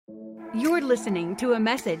You're listening to a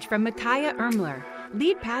message from Micaiah Ermler,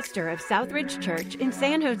 lead pastor of Southridge Church in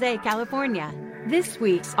San Jose, California. This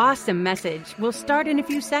week's awesome message will start in a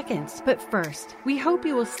few seconds, but first, we hope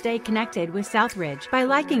you will stay connected with Southridge by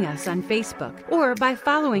liking us on Facebook or by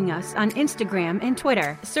following us on Instagram and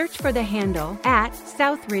Twitter. Search for the handle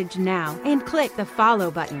 @Southridge Now and click the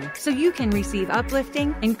follow button so you can receive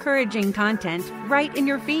uplifting, encouraging content right in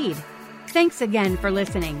your feed. Thanks again for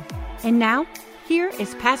listening. And now, here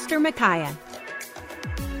is Pastor Micaiah.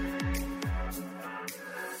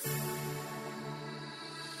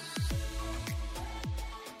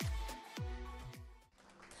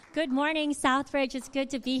 Good morning, Southridge. It's good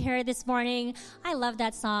to be here this morning. I love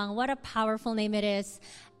that song. What a powerful name it is.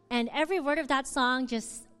 And every word of that song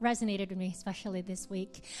just resonated with me, especially this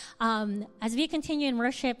week. As we continue in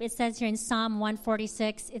worship, it says here in Psalm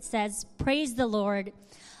 146, it says, "Praise the Lord.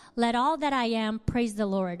 Let all that I am praise the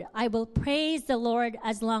Lord. I will praise the Lord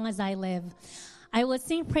as long as I live. I will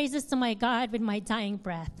sing praises to my God with my dying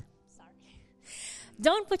breath."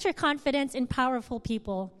 Don't put your confidence in powerful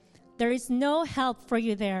people. There is no help for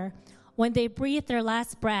you there. When they breathe their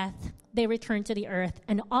last breath, they return to the earth,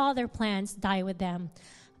 and all their plans die with them.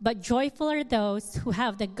 But joyful are those who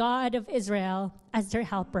have the God of Israel as their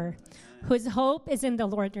helper, whose hope is in the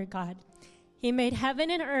Lord their God. He made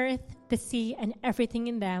heaven and earth, the sea, and everything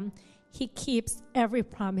in them. He keeps every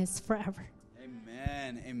promise forever.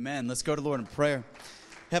 Amen. Amen. Let's go to the Lord in prayer.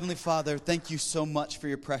 Heavenly Father, thank you so much for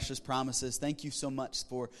your precious promises. Thank you so much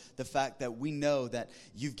for the fact that we know that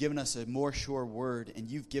you've given us a more sure word, and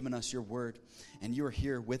you've given us your word, and you are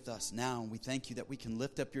here with us now. And we thank you that we can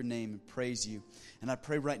lift up your name and praise you. And I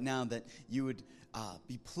pray right now that you would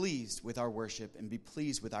be pleased with our worship and be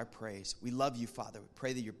pleased with our praise. We love you, Father. We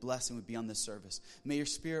pray that your blessing would be on this service. May your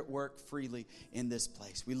Spirit work freely in this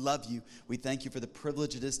place. We love you. We thank you for the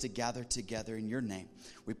privilege it is to gather together in your name.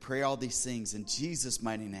 We pray all these things in Jesus'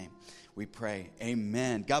 mighty name. We pray.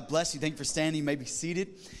 Amen. God bless you. Thank you for standing. You may be seated.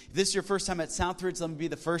 If this is your first time at Southridge, let me be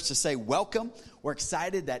the first to say welcome. We're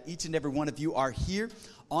excited that each and every one of you are here.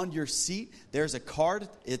 On your seat, there's a card.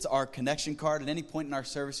 It's our connection card. At any point in our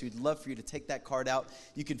service, we'd love for you to take that card out.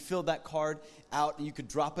 You can fill that card out, and you could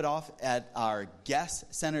drop it off at our guest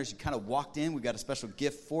center as you kind of walked in. We've got a special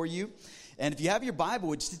gift for you. And if you have your Bible,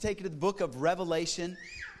 would you take it to the book of Revelation,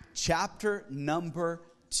 chapter number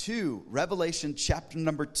 2. Revelation, chapter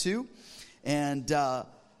number 2. And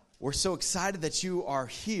we're so excited that you are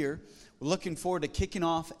here. We're looking forward to kicking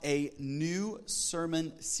off a new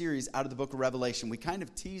sermon series out of the book of Revelation. We kind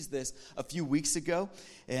of teased this a few weeks ago,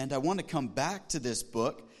 and I want to come back to this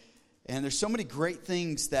book. And there's so many great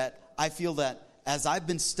things that I feel that as I've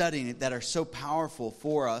been studying it that are so powerful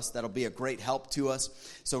for us, that'll be a great help to us.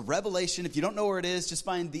 So Revelation, if you don't know where it is, just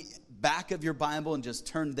find the back of your Bible and just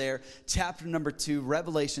turn there. Chapter number 2,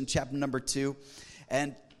 Revelation chapter number 2.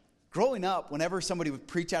 And growing up, whenever somebody would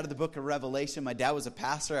preach out of the book of Revelation, my dad was a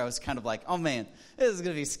pastor, I was kind of like, oh man, this is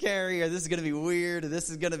going to be scary, or this is going to be weird, or this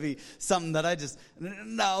is going to be something that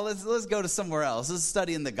let's go to somewhere else. Let's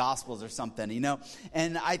study in the Gospels or something, you know.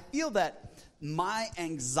 And I feel that my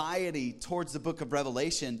anxiety towards the book of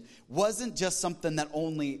Revelation wasn't just something that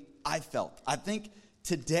only I felt. I think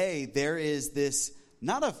today there is this,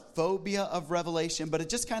 not a phobia of Revelation, but it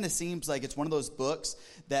just kind of seems like it's one of those books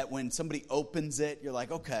that when somebody opens it, you're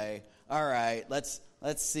like, okay, all right, let's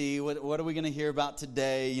see, what are we going to hear about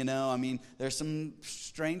today? You know, I mean, there's some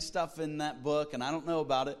strange stuff in that book, and I don't know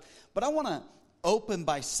about it. But I want to open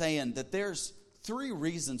by saying that there's 3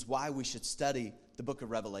 reasons why we should study the book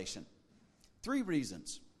of Revelation. 3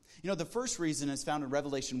 reasons. You know, the first reason is found in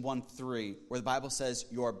Revelation 1:3, where the Bible says,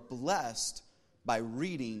 you're blessed by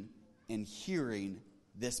reading and hearing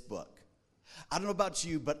this book. I don't know about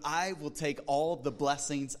you, but I will take all the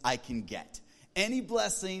blessings I can get. Any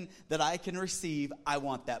blessing that I can receive, I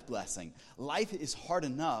want that blessing. Life is hard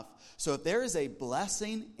enough, so if there is a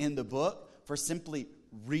blessing in the book for simply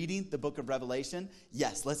reading the book of Revelation,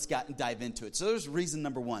 yes, let's dive into it. So there's reason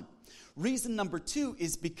number 1. Reason number 2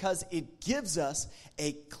 is because it gives us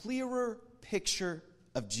a clearer picture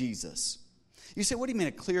of Jesus. You say, what do you mean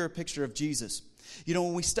a clearer picture of Jesus? You know,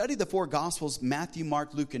 when we study the 4 Gospels, Matthew,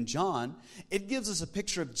 Mark, Luke, and John, it gives us a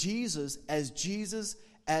picture of Jesus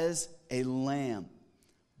as a lamb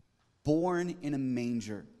born in a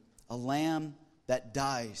manger, a lamb that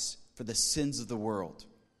dies for the sins of the world.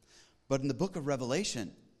 But in the book of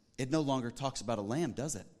Revelation, it no longer talks about a lamb,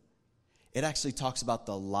 does it? It actually talks about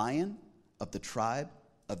the Lion of the tribe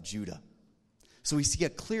of Judah. So we see a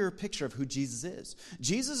clearer picture of who Jesus is.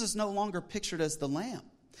 Jesus is no longer pictured as the lamb.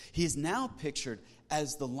 He is now pictured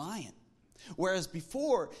as the lion. Whereas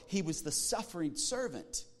before, he was the suffering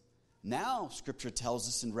servant. Now, Scripture tells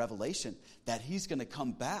us in Revelation that he's going to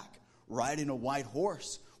come back riding a white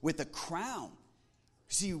horse with a crown.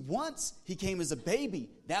 See, once he came as a baby,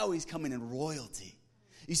 now he's coming in royalty.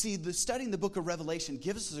 You see, studying the book of Revelation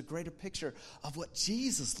gives us a greater picture of what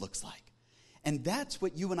Jesus looks like. And that's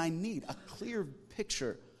what you and I need, a clear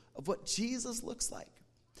picture of what Jesus looks like.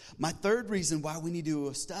 My third reason why we need to do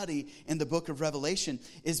a study in the book of Revelation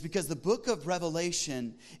is because the book of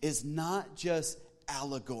Revelation is not just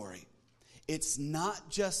allegory. It's not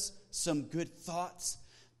just some good thoughts.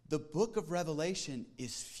 The book of Revelation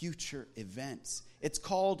is future events. It's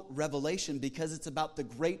called Revelation because it's about the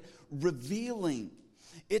great revealing.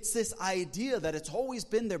 It's this idea that it's always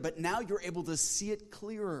been there, but now you're able to see it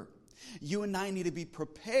clearer. You and I need to be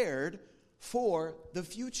prepared for the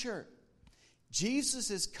future.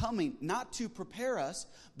 Jesus is coming not to prepare us,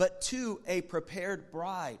 but to a prepared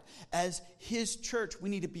bride. As his church, we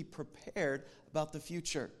need to be prepared about the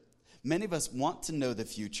future. Many of us want to know the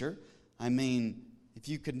future. I mean, if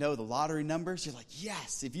you could know the lottery numbers, you're like,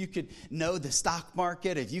 yes. If you could know the stock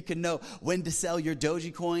market, if you could know when to sell your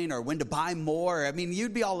Dogecoin or when to buy more, I mean,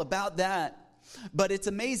 you'd be all about that. But it's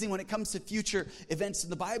amazing when it comes to future events in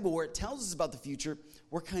the Bible where it tells us about the future,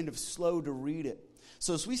 we're kind of slow to read it.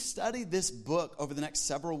 So as we study this book over the next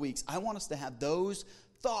several weeks, I want us to have those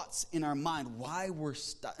thoughts in our mind why we're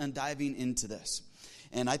diving into this.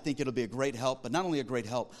 And I think it'll be a great help, but not only a great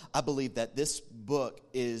help, I believe that this book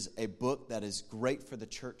is a book that is great for the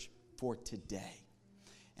church for today.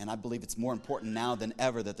 And I believe it's more important now than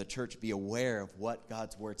ever that the church be aware of what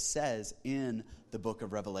God's word says in the book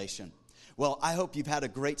of Revelation. Well, I hope you've had a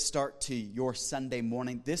great start to your Sunday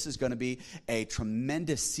morning. This is going to be a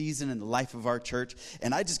tremendous season in the life of our church.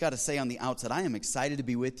 And I just got to say on the outset, I am excited to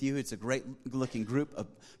be with you. It's a great looking group of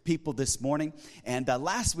people this morning. And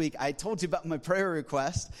last week, I told you about my prayer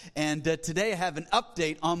request. And today I have an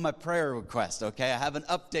update on my prayer request, okay? I have an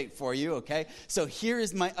update for you, okay? So here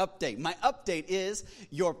is my update. My update is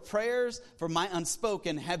your prayers for my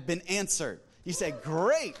unspoken have been answered. You say,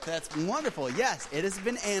 great, that's wonderful. Yes, it has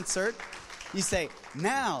been answered. You say,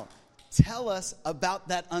 now tell us about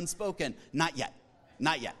that unspoken. Not yet.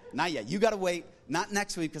 You got to wait. Not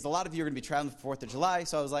next week, because a lot of you are going to be traveling for 4th of July.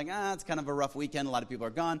 So I was like, it's kind of a rough weekend. A lot of people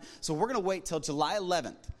are gone. So we're going to wait till July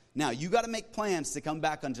 11th. Now, you got to make plans to come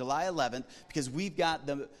back on July 11th because we've got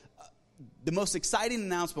the most exciting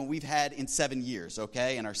announcement we've had in 7 years,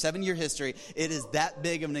 okay? In our 7-year history, it is that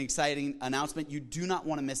big of an exciting announcement. You do not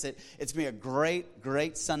want to miss it. It's going to be a great,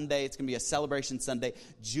 great Sunday. It's going to be a celebration Sunday,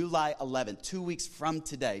 July 11th, 2 weeks from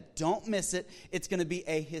today. Don't miss it. It's going to be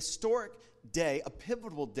a historic day, a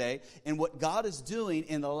pivotal day in what God is doing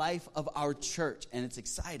in the life of our church. And it's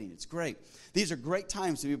exciting. It's great. These are great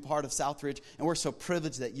times to be a part of Southridge, and we're so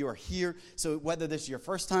privileged that you are here. So whether this is your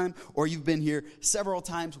first time or you've been here several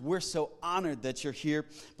times, we're so honored that you're here.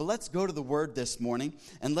 But let's go to the Word this morning,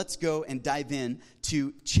 and let's go and dive in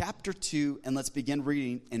to chapter 2, and let's begin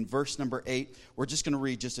reading in verse number 8. We're just going to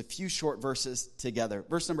read just a few short verses together.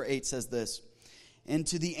 Verse number 8 says this, "And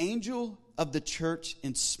to the angel of the church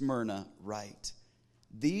in Smyrna write,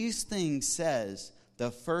 these things says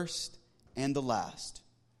the first and the last,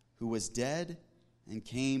 who was dead and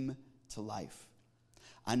came to life.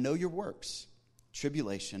 I know your works,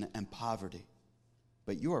 tribulation and poverty,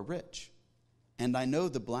 but you are rich. And I know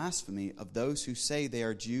the blasphemy of those who say they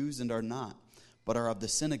are Jews and are not, but are of the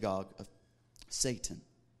synagogue of Satan.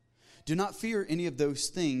 Do not fear any of those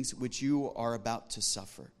things which you are about to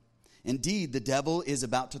suffer. Indeed, the devil is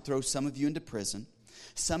about to throw some of you into prison.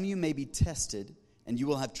 Some of you may be tested, and you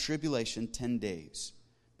will have tribulation 10 days.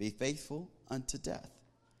 Be faithful unto death,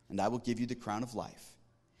 and I will give you the crown of life.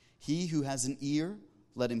 He who has an ear,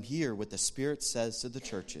 let him hear what the Spirit says to the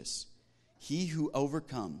churches. He who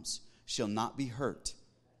overcomes shall not be hurt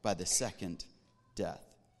by the second death."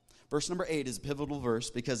 Verse number 8 is a pivotal verse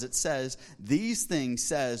because it says, these things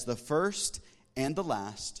says the first and the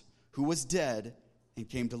last, who was dead and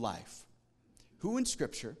came to life. Who in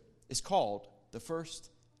Scripture is called the first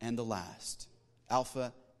and the last,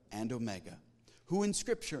 Alpha and Omega? Who in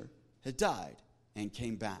Scripture had died and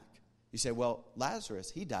came back? You say, well, Lazarus,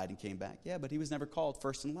 he died and came back. Yeah, but he was never called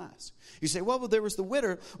first and last. You say, well, there was the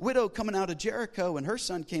widow coming out of Jericho, and her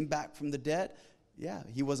son came back from the dead. Yeah,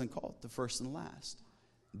 he wasn't called the first and last.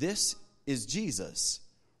 This is Jesus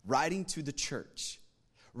writing to the church.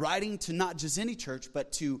 Writing to not just any church,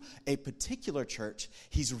 but to a particular church.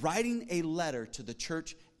 He's writing a letter to the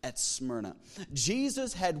church at Smyrna.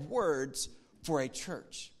 Jesus had words for a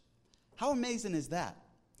church. How amazing is that?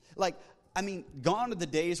 Gone are the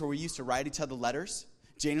days where we used to write each other letters.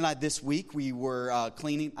 Jane and I this week, we were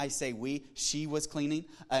cleaning. I say we. She was cleaning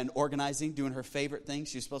and organizing, doing her favorite thing.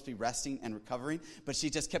 She was supposed to be resting and recovering, but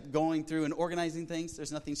she just kept going through and organizing things.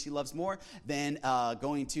 There's nothing she loves more than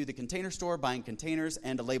going to the Container Store, buying containers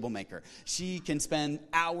and a label maker. She can spend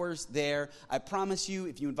hours there. I promise you,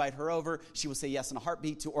 if you invite her over, she will say yes in a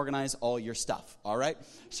heartbeat to organize all your stuff, all right?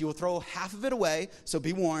 She will throw half of it away, so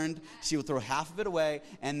be warned. She will throw half of it away,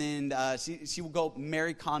 and then she will go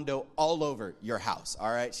Marie Kondo all over your house,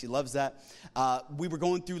 all right? She loves that. We were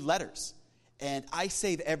going through letters, and I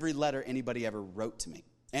save every letter anybody ever wrote to me.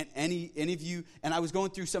 And any of you, and I was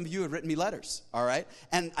going through, some of you have written me letters, all right?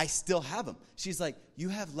 And I still have them. She's like, you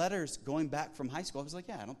have letters going back from high school? I was like,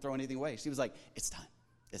 yeah, I don't throw anything away. She was like, it's time.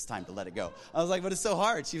 It's time to let it go. I was like, but it's so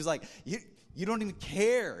hard. She was like, you don't even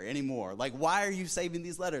care anymore. Like, why are you saving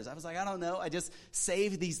these letters? I was like, I don't know. I just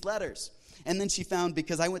save these letters. And then she found,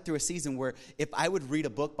 because I went through a season where if I would read a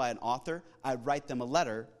book by an author, I'd write them a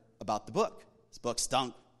letter about the book. This book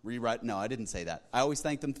stunk. Rewrite. No, I didn't say that. I always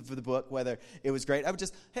thanked them for the book, whether it was great. I would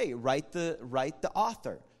just, hey, write the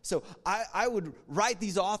author. So I would write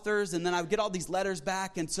these authors, and then I would get all these letters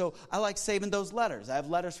back, and so I like saving those letters. I have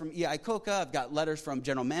letters from E.I. Coca. I've got letters from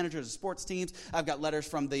general managers of sports teams. I've got letters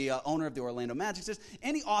from the owner of the Orlando Magic. Just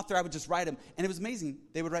any author, I would just write them, and it was amazing.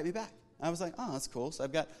 They would write me back. I was like, oh, that's cool. So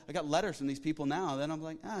I got letters from these people now. Then I'm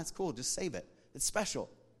like, that's cool. Just save it. It's special.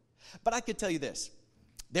 But I could tell you this.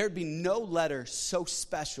 There'd be no letter so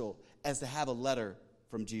special as to have a letter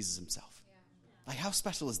from Jesus himself. Like, how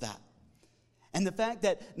special is that? And the fact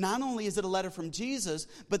that not only is it a letter from Jesus,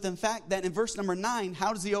 but the fact that in verse number 9,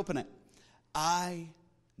 how does he open it? I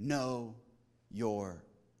know your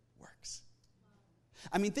works.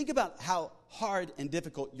 I mean, think about how hard and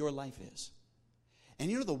difficult your life is. And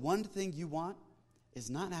you know, the one thing you want is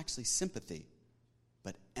not actually sympathy,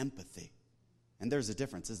 but empathy. And there's a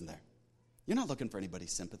difference, isn't there? You're not looking for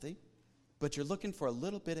anybody's sympathy, but you're looking for a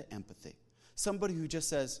little bit of empathy. Somebody who just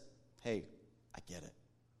says, hey, I get it.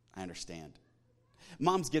 I understand.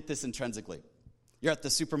 Moms get this intrinsically. You're at the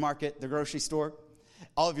supermarket, the grocery store.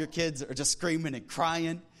 All of your kids are just screaming and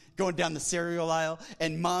crying, going down the cereal aisle.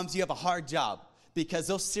 And moms, you have a hard job because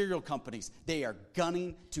those cereal companies, they are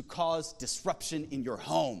gunning to cause disruption in your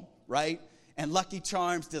home, right? And Lucky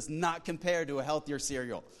Charms does not compare to a healthier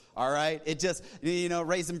cereal, all right? It just,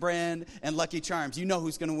 Raisin Bran and Lucky Charms, you know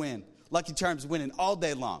who's going to win. Lucky Charms winning all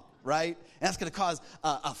day long, right? And that's going to cause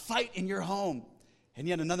a fight in your home. And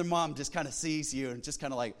yet another mom just kind of sees you and just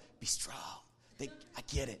kind of like, be strong. I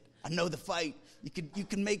get it. I know the fight. You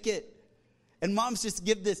can make it. And moms just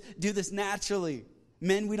do this naturally.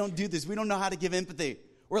 Men, we don't do this. We don't know how to give empathy.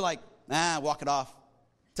 We're like, walk it off.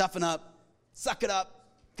 Toughen up. Suck it up.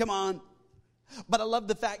 Come on. But I love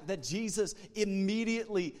the fact that Jesus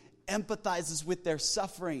immediately empathizes with their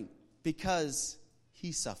suffering because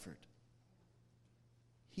he suffered.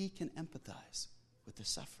 He can empathize with their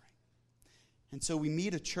suffering. And so we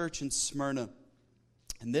meet a church in Smyrna.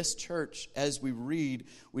 And this church, as we read,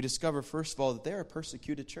 we discover, first of all, that they're a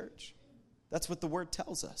persecuted church. That's what the word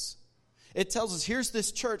tells us. It tells us, here's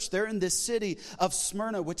this church. They're in this city of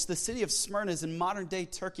Smyrna, which the city of Smyrna is in modern-day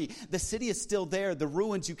Turkey. The city is still there. The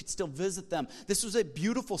ruins, you could still visit them. This was a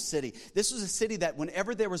beautiful city. This was a city that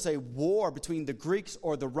whenever there was a war between the Greeks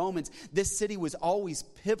or the Romans, this city was always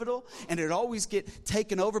pivotal, and it would always get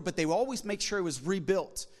taken over, but they would always make sure it was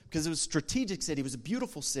rebuilt because it was a strategic city. It was a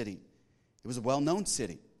beautiful city. It was a well-known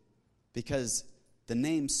city because the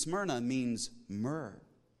name Smyrna means myrrh.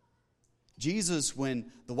 Jesus,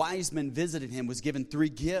 when the wise men visited him, was given 3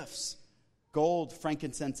 gifts: gold,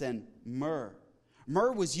 frankincense, and myrrh.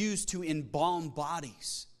 Myrrh was used to embalm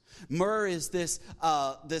bodies. Myrrh is this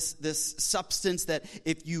substance that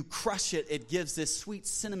if you crush it, it gives this sweet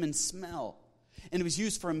cinnamon smell. And it was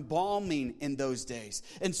used for embalming in those days.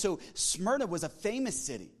 And so Smyrna was a famous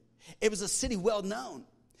city. It was a city well known.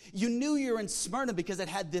 You knew you were in Smyrna because it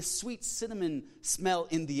had this sweet cinnamon smell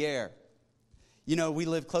in the air. You know, we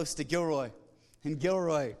live close to Gilroy. In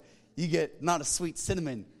Gilroy, you get not a sweet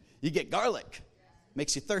cinnamon, you get garlic.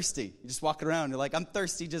 Makes you thirsty. You just walk around, you're like, I'm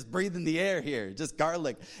thirsty just breathing the air here. Just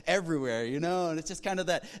garlic everywhere, and it's just kind of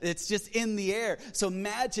that, it's just in the air. So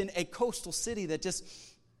imagine a coastal city that just,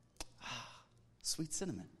 sweet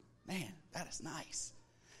cinnamon. Man, that is nice.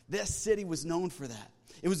 This city was known for that.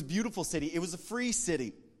 It was a beautiful city. It was a free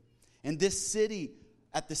city. And this city,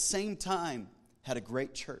 at the same time, had a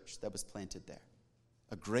great church that was planted there.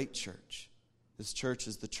 A great church. This church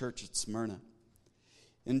is the church at Smyrna.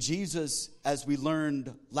 And Jesus, as we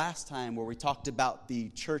learned last time where we talked about the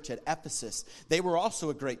church at Ephesus, they were also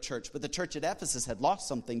a great church, but the church at Ephesus had lost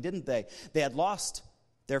something, didn't they? They had lost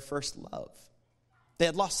their first love. They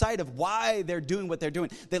had lost sight of why they're doing what they're doing.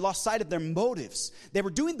 They lost sight of their motives. They were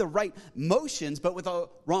doing the right motions, but with the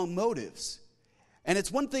wrong motives. And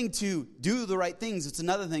it's one thing to do the right things. It's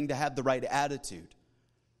another thing to have the right attitude.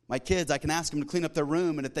 My kids, I can ask them to clean up their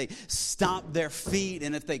room, and if they stomp their feet,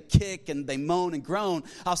 and if they kick, and they moan and groan,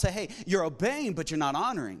 I'll say, hey, you're obeying, but you're not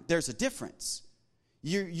honoring. There's a difference.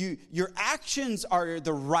 Your actions are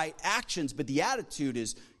the right actions, but the attitude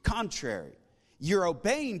is contrary. You're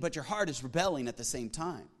obeying, but your heart is rebelling at the same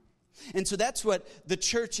time. And so that's what the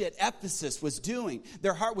church at Ephesus was doing.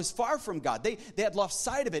 Their heart was far from God. They had lost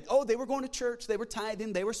sight of it. Oh, they were going to church. They were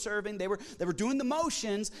tithing. They were serving. They were doing the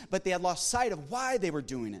motions, but they had lost sight of why they were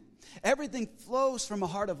doing it. Everything flows from a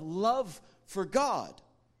heart of love for God,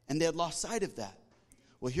 and they had lost sight of that.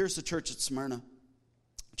 Well, here's the church at Smyrna.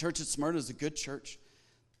 The church at Smyrna is a good church.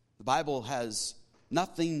 The Bible has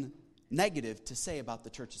nothing negative to say about the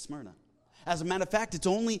church at Smyrna. As a matter of fact, it's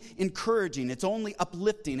only encouraging, it's only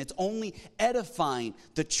uplifting, it's only edifying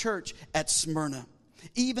the church at Smyrna.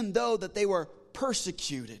 Even though that they were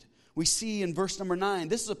persecuted. We see in verse number 9,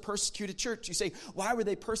 this is a persecuted church. You say, why were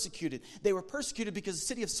they persecuted? They were persecuted because the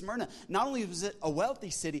city of Smyrna, not only was it a wealthy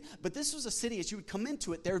city, but this was a city, as you would come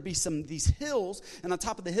into it, there would be these hills, and on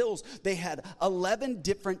top of the hills, they had 11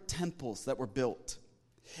 different temples that were built.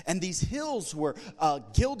 And these hills were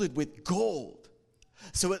gilded with gold.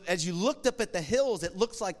 So as you looked up at the hills, it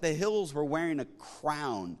looks like the hills were wearing a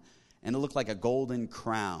crown. And it looked like a golden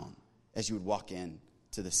crown as you would walk in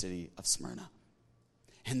to the city of Smyrna.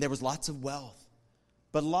 And there was lots of wealth.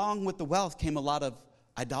 But along with the wealth came a lot of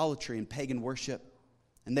idolatry and pagan worship.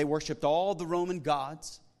 And they worshiped all the Roman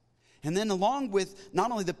gods. And then along with not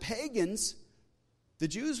only the pagans, the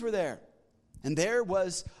Jews were there. And there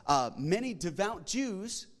was many devout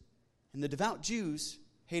Jews. And the devout Jews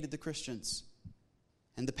hated the Christians.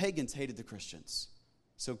 And the pagans hated the Christians.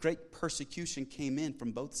 So great persecution came in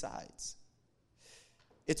from both sides.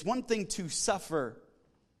 It's one thing to suffer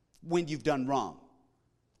when you've done wrong.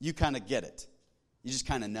 You kind of get it. You just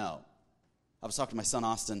kind of know. I was talking to my son,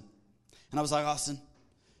 Austin. And I was like, Austin,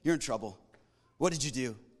 you're in trouble. What did you do?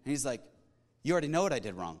 And he's like, you already know what I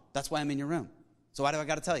did wrong. That's why I'm in your room. So why do I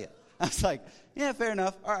got to tell you? I was like, yeah, fair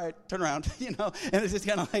enough. All right, turn around, And it's just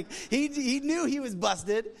kind of like, he knew he was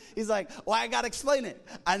busted. He's like, well, I got to explain it.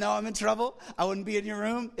 I know I'm in trouble. I wouldn't be in your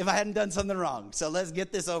room if I hadn't done something wrong. So let's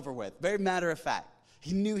get this over with. Very matter of fact.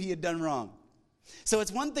 He knew he had done wrong. So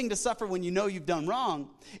it's one thing to suffer when you know you've done wrong.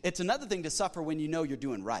 It's another thing to suffer when you know you're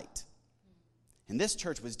doing right. And this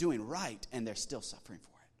church was doing right, and they're still suffering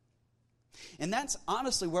for it. And that's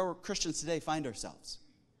honestly where Christians today find ourselves.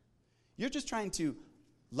 You're just trying to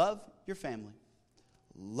love your family,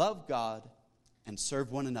 love God, and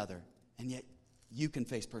serve one another, and yet you can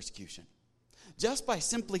face persecution. Just by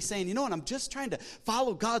simply saying, you know what, I'm just trying to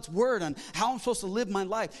follow God's word on how I'm supposed to live my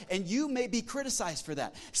life, and you may be criticized for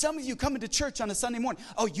that. Some of you come into church on a Sunday morning.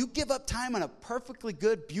 Oh, you give up time on a perfectly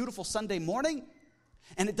good, beautiful Sunday morning,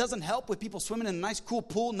 and it doesn't help with people swimming in a nice, cool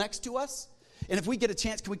pool next to us? And if we get a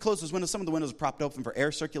chance, can we close those windows? Some of the windows are propped open for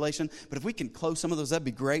air circulation. But if we can close some of those, that'd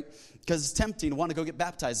be great. Because it's tempting to want to go get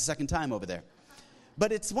baptized a second time over there.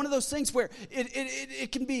 But it's one of those things where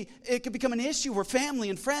it can become an issue where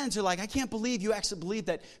family and friends are like, I can't believe you actually believe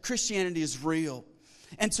that Christianity is real.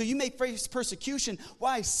 And so you may face persecution.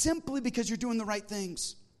 Why? Simply because you're doing the right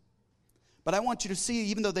things. But I want you to see,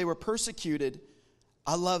 even though they were persecuted,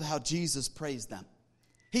 I love how Jesus praised them.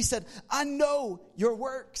 He said, I know your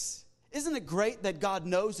works. Isn't it great that God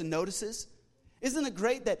knows and notices? Isn't it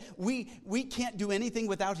great that we can't do anything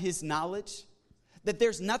without his knowledge? That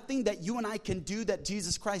there's nothing that you and I can do that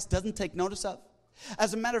Jesus Christ doesn't take notice of?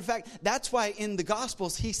 As a matter of fact, that's why in the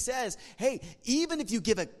Gospels he says, hey, even if you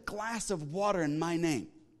give a glass of water in my name,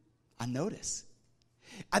 I notice.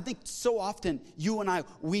 I think so often you and I,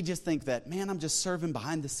 we just think that, man, I'm just serving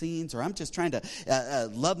behind the scenes, or I'm just trying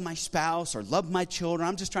to love my spouse or love my children.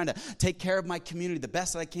 I'm just trying to take care of my community the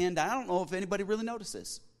best that I can. I don't know if anybody really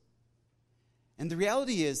notices. And the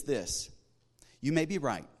reality is this. You may be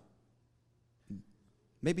right.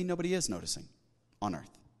 Maybe nobody is noticing on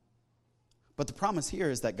earth. But the promise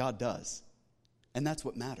here is that God does. And that's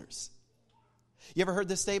what matters. You ever heard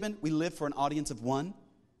this statement? We live for an audience of one.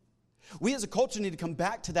 We as a culture need to come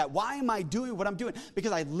back to that. Why am I doing what I'm doing?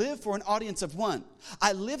 Because I live for an audience of one.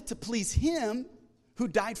 I live to please him who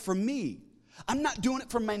died for me. I'm not doing it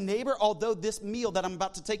for my neighbor, although this meal that I'm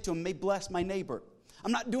about to take to him may bless my neighbor.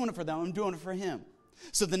 I'm not doing it for them. I'm doing it for him.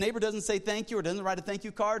 So the neighbor doesn't say thank you or doesn't write a thank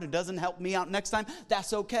you card or doesn't help me out next time.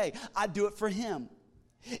 That's okay. I do it for him.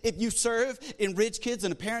 If you serve in Ridge Kids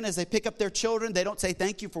and a parent as they pick up their children, they don't say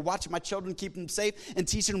thank you for watching my children, keeping them safe and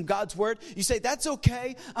teaching them God's word. You say, that's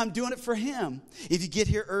okay. I'm doing it for him. If you get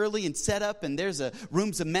here early and set up and there's a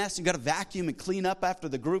room's a mess, you got to vacuum and clean up after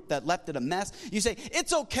the group that left it a mess. You say,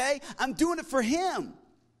 it's okay. I'm doing it for him.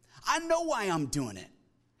 I know why I'm doing it.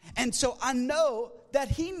 And so I know that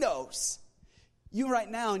he knows. You right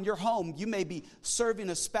now in your home, you may be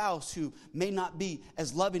serving a spouse who may not be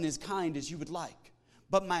as loving, as kind as you would like.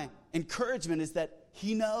 But my encouragement is that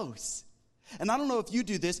he knows. And I don't know if you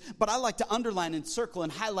do this, but I like to underline and circle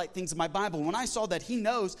and highlight things in my Bible. When I saw that he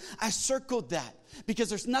knows, I circled that because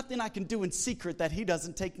there's nothing I can do in secret that he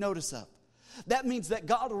doesn't take notice of. That means that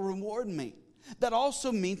God will reward me. That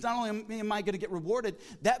also means not only am I going to get rewarded,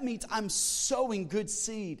 that means I'm sowing good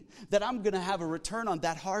seed, that I'm going to have a return on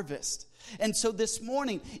that harvest. And so this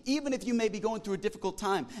morning, even if you may be going through a difficult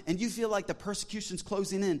time and you feel like the persecution's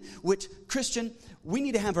closing in, which, Christian, we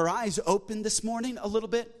need to have our eyes open this morning a little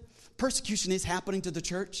bit. Persecution is happening to the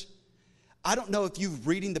church. I don't know if you're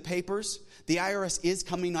reading the papers. The IRS is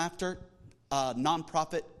coming after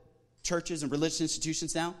nonprofit churches and religious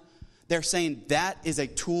institutions now. They're saying that is a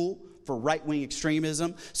tool for right-wing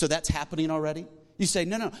extremism. So that's happening already. You say,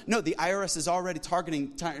 no, the IRS is already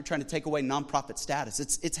targeting, trying to take away nonprofit status.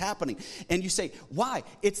 It's happening. And you say, why?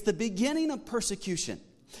 It's the beginning of persecution.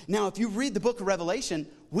 Now, if you read the book of Revelation,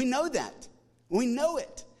 we know that. We know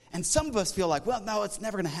it. And some of us feel like, well, no, it's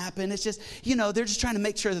never going to happen. It's just, they're just trying to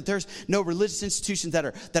make sure that there's no religious institutions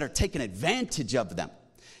that are taking advantage of them.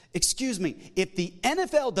 Excuse me, if the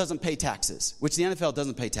NFL doesn't pay taxes, which the NFL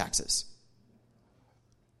doesn't pay taxes,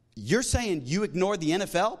 you're saying you ignore the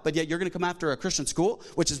NFL, but yet you're going to come after a Christian school,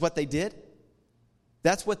 which is what they did?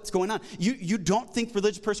 That's what's going on. You don't think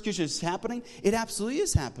religious persecution is happening? It absolutely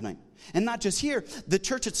is happening. And not just here. The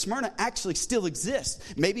church at Smyrna actually still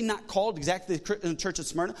exists. Maybe not called exactly the church at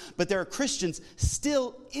Smyrna, but there are Christians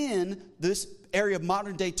still in this area of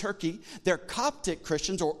modern-day Turkey. They're Coptic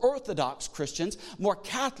Christians or Orthodox Christians, more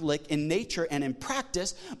Catholic in nature and in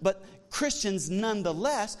practice, but Christians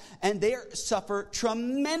nonetheless, and they suffer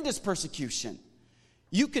tremendous persecution.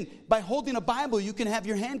 You can, by holding a Bible, you can have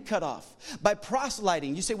your hand cut off. By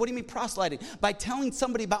proselyting, you say, what do you mean proselyting? By telling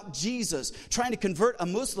somebody about Jesus, trying to convert a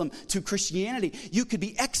Muslim to Christianity, you could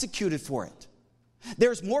be executed for it.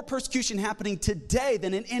 There's more persecution happening today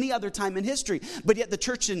than in any other time in history. But yet the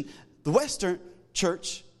church in the Western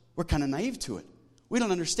church, we're kind of naive to it. We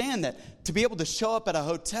don't understand that to be able to show up at a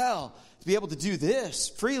hotel, to be able to do this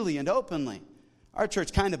freely and openly. Our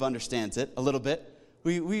church kind of understands it a little bit.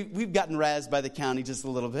 We've gotten razzed by the county just a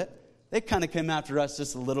little bit. They kind of came after us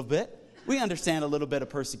just a little bit. We understand a little bit of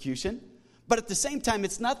persecution. But at the same time,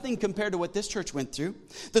 it's nothing compared to what this church went through.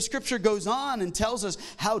 The scripture goes on and tells us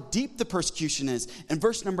how deep the persecution is. In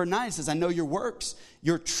verse number 9, it says, I know your works,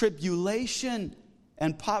 your tribulation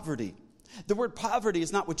and poverty. The word poverty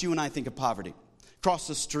is not what you and I think of poverty. Across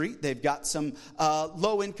the street, they've got some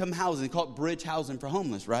low-income housing. They call it bridge housing for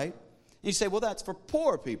homeless, right? And you say, well, that's for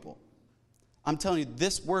poor people. I'm telling you,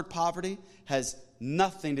 this word poverty has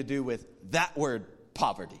nothing to do with that word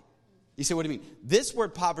poverty. You say, what do you mean? This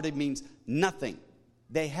word poverty means nothing.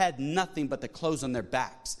 They had nothing but the clothes on their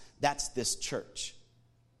backs. That's this church.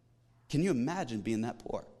 Can you imagine being that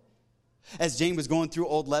poor? As Jane was going through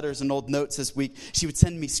old letters and old notes this week, she would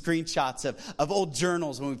send me screenshots of old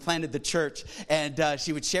journals when we planted the church. And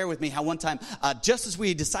she would share with me how one time, just as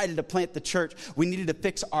we decided to plant the church, we needed to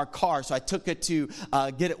fix our car. So I took it to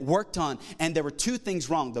get it worked on. And there were two things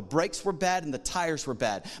wrong. The brakes were bad and the tires were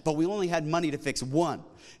bad. But we only had money to fix one.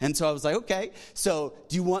 And so I was like, okay, so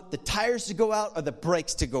do you want the tires to go out or the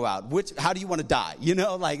brakes to go out? How do you want to die?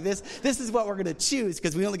 Like this is what we're going to choose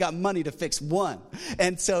because we only got money to fix one.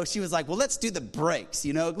 And so she was like, well, let's do the brakes.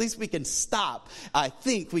 At least we can stop. I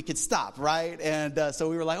think we could stop, right? And so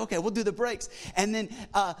we were like, okay, we'll do the brakes. And then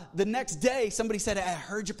the next day, somebody said, I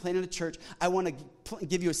heard you're planting a church. I want to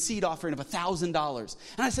give you a seed offering of $1,000.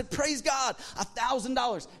 And I said, praise God,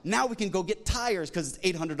 $1,000. Now we can go get tires because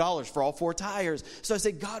it's $800 for all 4 tires. So I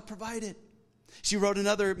said, God provided. She wrote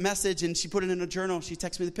another message and she put it in a journal. She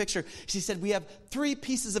texted me the picture. She said, we have 3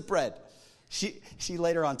 pieces of bread. She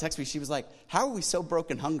later on texted me. She was like, how are we so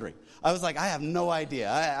broke and hungry? I was like, I have no idea.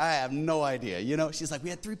 I have no idea. She's like, we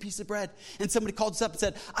had 3 pieces of bread. And somebody called us up and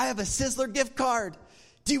said, I have a Sizzler gift card.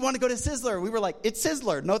 Do you want to go to Sizzler? We were like, it's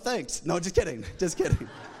Sizzler. No, thanks. No, just kidding. Just kidding.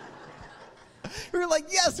 We were like,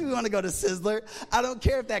 yes, we want to go to Sizzler. I don't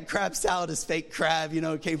care if that crab salad is fake crab,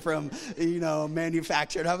 came from,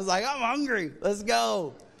 manufactured. I was like, I'm hungry. Let's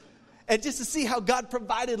go. And just to see how God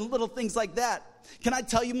provided little things like that. Can I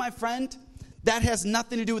tell you, my friend, that has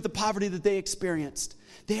nothing to do with the poverty that they experienced.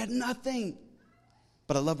 They had nothing.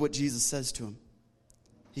 But I love what Jesus says to him.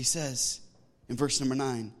 He says in verse number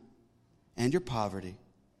 9, and your poverty,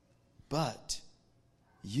 but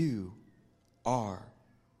you are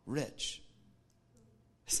rich.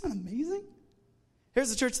 Isn't that amazing?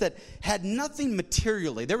 Here's a church that had nothing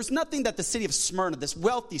materially. There was nothing that the city of Smyrna, this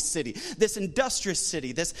wealthy city, this industrious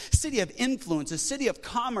city, this city of influence, this city of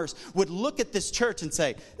commerce, would look at this church and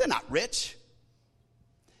say, they're not rich.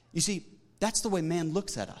 You see, that's the way man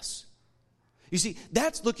looks at us. You see,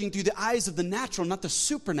 that's looking through the eyes of the natural, not the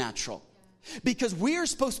supernatural. Because we are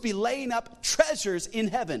supposed to be laying up treasures in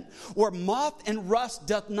heaven where moth and rust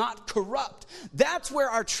doth not corrupt. That's where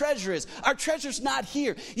our treasure is. Our treasure's not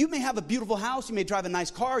here. You may have a beautiful house. You may drive a nice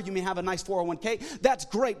car. You may have a nice 401k. That's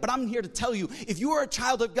great. But I'm here to tell you, if you are a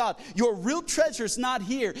child of God, your real treasure's not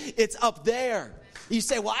here. It's up there. You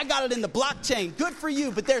say, well, I got it in the blockchain. Good for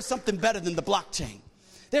you, but there's something better than the blockchain.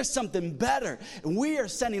 There's something better. And we are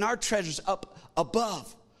sending our treasures up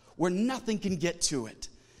above where nothing can get to it.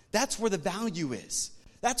 That's where the value is.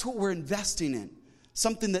 That's what we're investing in.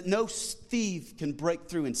 Something that no thief can break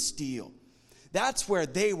through and steal. That's where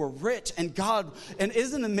they were rich. And God, and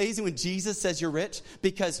isn't it amazing when Jesus says you're rich?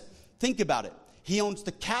 Because think about it. He owns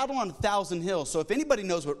the cattle on 1,000 hills. So if anybody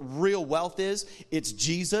knows what real wealth is, it's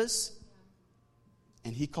Jesus.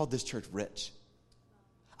 And he called this church rich.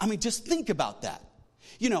 I mean, just think about that.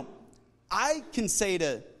 You know, I can say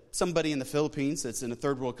to somebody in the Philippines that's in a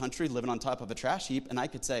third world country living on top of a trash heap, and I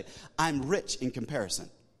could say, I'm rich in comparison.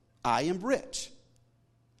 I am rich.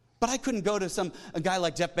 But I couldn't go to a guy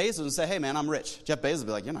like Jeff Bezos and say, hey man, I'm rich. Jeff Bezos would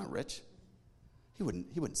be like, you're not rich. He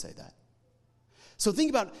wouldn't say that. So think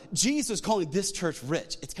about Jesus calling this church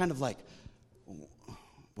rich. It's kind of like,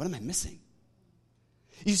 what am I missing?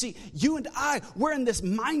 You see, you and I, we're in this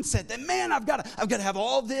mindset that, man, I've got to have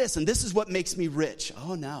all this, and this is what makes me rich.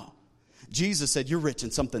 Oh no. Jesus said, you're rich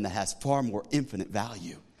in something that has far more infinite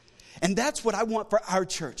value. And that's what I want for our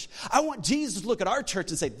church. I want Jesus to look at our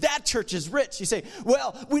church and say, that church is rich. You say,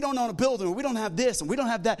 well, we don't own a building, or we don't have this, and we don't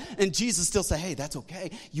have that. And Jesus still say, hey, that's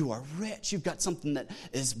okay. You are rich. You've got something that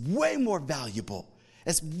is way more valuable.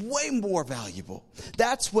 It's way more valuable.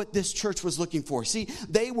 That's what this church was looking for. See,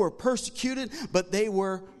 they were persecuted, but they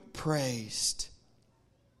were praised.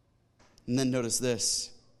 And then notice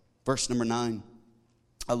this, verse number 9.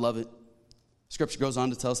 I love it. Scripture goes on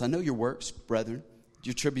to tell us, I know your works, brethren,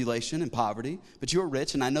 your tribulation and poverty, but you are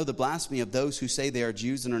rich, and I know the blasphemy of those who say they are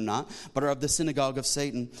Jews and are not, but are of the synagogue of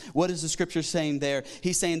Satan. What is the Scripture saying there?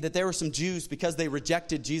 He's saying that there were some Jews, because they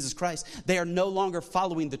rejected Jesus Christ, they are no longer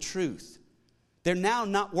following the truth. They're now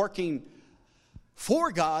not working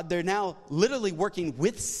for God. They're now literally working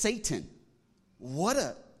with Satan. What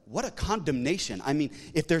a condemnation. I mean,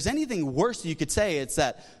 if there's anything worse you could say, it's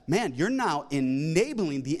that, man, you're now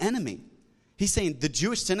enabling the enemy. He's saying the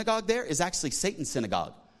Jewish synagogue there is actually Satan's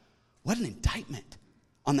synagogue. What an indictment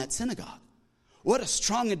on that synagogue. What a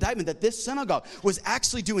strong indictment that this synagogue was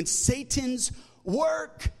actually doing Satan's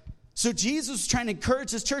work. So Jesus was trying to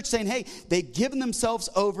encourage this church, saying, hey, they've given themselves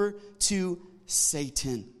over to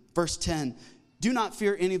Satan. Verse 10, do not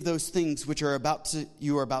fear any of those things which you are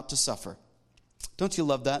about to suffer. Don't you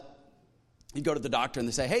love that? You go to the doctor and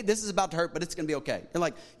they say, hey, this is about to hurt, but it's going to be okay. You're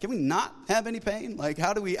like, can we not have any pain? Like,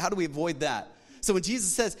 how do we avoid that? So when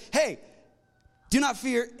Jesus says, hey, do not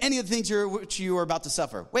fear any of the things which you are about to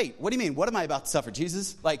suffer. Wait, what do you mean? What am I about to suffer,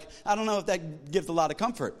 Jesus? Like, I don't know if that gives a lot of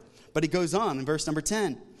comfort. But he goes on in verse number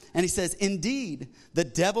 10. And he says, indeed, the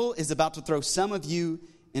devil is about to throw some of you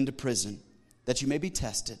into prison, that you may be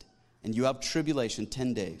tested, and you have tribulation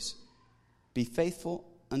 10 days. Be faithful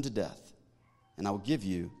unto death, and I will give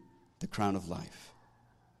you the crown of life.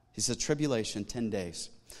 He says tribulation 10 days.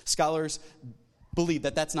 Scholars believe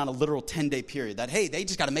that that's not a literal 10-day period. That, hey, they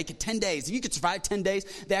just got to make it 10 days. If you could survive 10 days,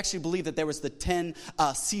 they actually believe that there was the 10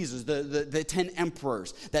 Caesars, the 10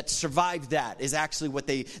 emperors that survived that is actually what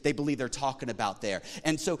they believe they're talking about there.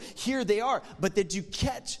 And so here they are. But did you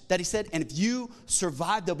catch that he said, and if you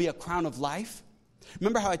survive, there'll be a crown of life?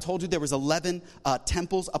 Remember how I told you there was 11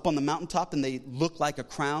 temples up on the mountaintop and they look like a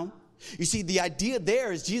crown? You see, the idea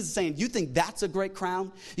there is Jesus saying, you think that's a great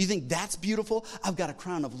crown? You think that's beautiful? I've got a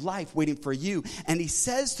crown of life waiting for you. And he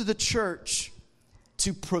says to the church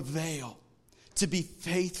to prevail, to be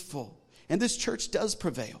faithful. And this church does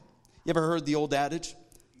prevail. You ever heard the old adage?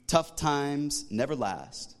 Tough times never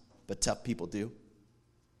last, but tough people do.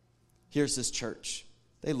 Here's this church.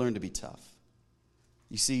 They learn to be tough.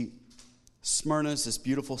 You see, Smyrna is this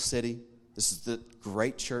beautiful city. This is the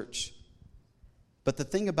great church. But the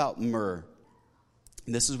thing about myrrh,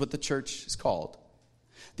 and this is what the church is called,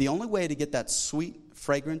 the only way to get that sweet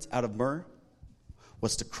fragrance out of myrrh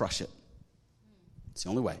was to crush it. It's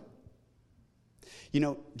the only way. You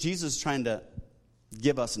know, Jesus is trying to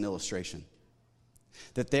give us an illustration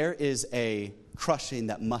that there is a crushing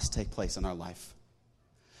that must take place in our life.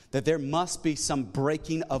 That there must be some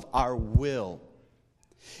breaking of our will.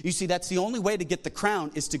 You see, that's the only way to get the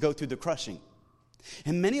crown is to go through the crushing.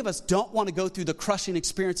 And many of us don't want to go through the crushing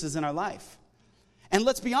experiences in our life. And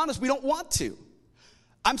let's be honest, we don't want to.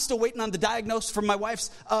 I'm still waiting on the diagnosis for my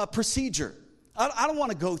wife's procedure. I don't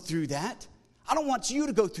want to go through that. I don't want you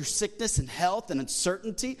to go through sickness and health and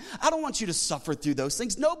uncertainty. I don't want you to suffer through those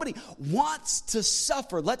things. Nobody wants to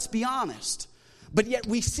suffer, let's be honest. But yet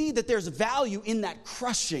we see that there's value in that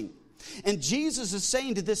crushing. And Jesus is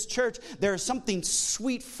saying to this church, there is something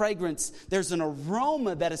sweet fragrance. There's an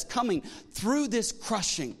aroma that is coming through this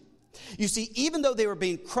crushing. You see, even though they were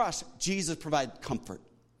being crushed, Jesus provided comfort.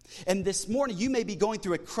 And this morning, you may be going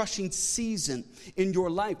through a crushing season in your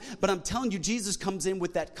life. But I'm telling you, Jesus comes in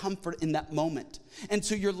with that comfort in that moment. And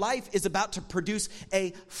so your life is about to produce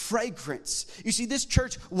a fragrance. You see, this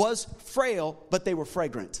church was frail, but they were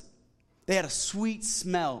fragrant. They had a sweet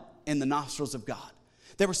smell in the nostrils of God.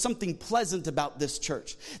 There was something pleasant about this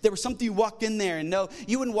church. There was something you walk in there and know,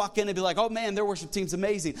 you wouldn't walk in and be like, oh man, their worship team's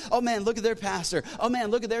amazing. Oh man, look at their pastor. Oh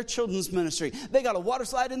man, look at their children's ministry. They got a water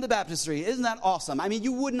slide in the baptistry. Isn't that awesome? I mean,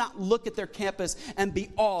 you would not look at their campus and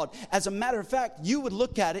be awed. As a matter of fact, you would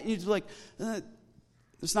look at it and you'd be like,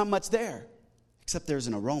 there's not much there. Except there's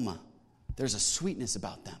an aroma. There's a sweetness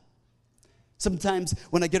about them. Sometimes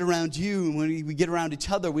when I get around you and when we get around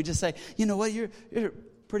each other, we just say, you know what, you're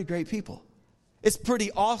pretty great people. It's pretty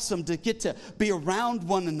awesome to get to be around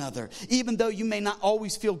one another. Even though you may not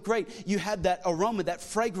always feel great, you have that aroma, that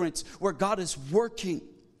fragrance where God is working.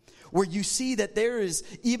 Where you see that there is,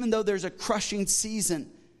 even though there's a crushing season,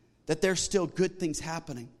 that there's still good things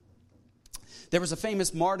happening. There was a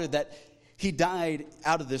famous martyr that he died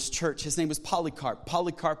out of this church. His name was Polycarp.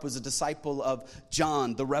 Polycarp was a disciple of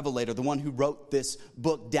John, the Revelator, the one who wrote this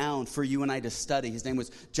book down for you and I to study. His name was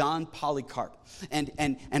John Polycarp.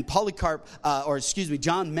 And Polycarp,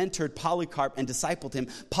 John mentored Polycarp and discipled him.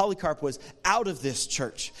 Polycarp was out of this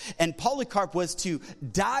church. And Polycarp was to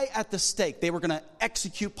die at the stake. They were going to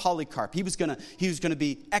execute Polycarp. He was going to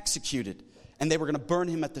be executed. And they were going to burn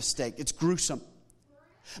him at the stake. It's gruesome.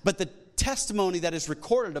 But the testimony that is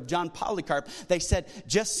recorded of John Polycarp, they said,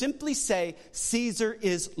 just simply say Caesar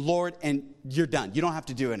is Lord and you're done. You don't have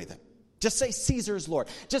to do anything. Just say Caesar is Lord.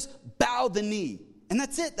 Just bow the knee. And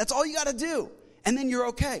that's it. That's all you got to do. And then you're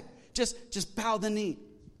okay. Just bow the knee.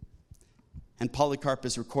 And Polycarp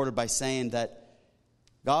is recorded by saying that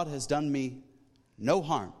God has done me no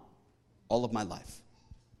harm all of my life.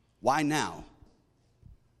 Why now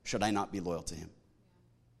should I not be loyal to him?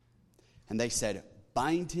 And they said,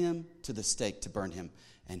 bind him to the stake to burn him.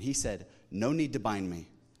 And he said, no need to bind me.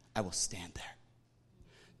 I will stand there.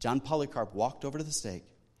 John Polycarp walked over to the stake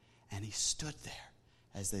and he stood there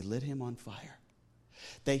as they lit him on fire.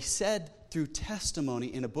 They said through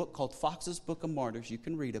testimony in a book called Fox's Book of Martyrs, you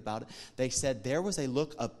can read about it, they said there was a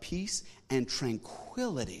look of peace and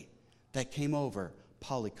tranquility that came over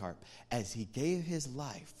Polycarp as he gave his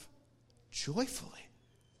life joyfully.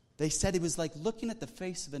 They said it was like looking at the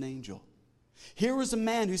face of an angel. Here was a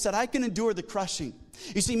man who said, I can endure the crushing.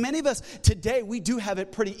 You see, many of us today, we do have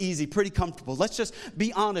it pretty easy, pretty comfortable. Let's just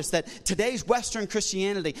be honest that today's Western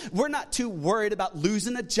Christianity, we're not too worried about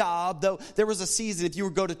losing a job. Though there was a season, if you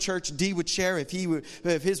would go to church, Dee would share, if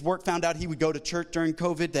his work found out he would go to church during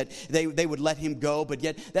COVID, that they would let him go. But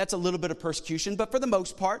yet, that's a little bit of persecution. But for the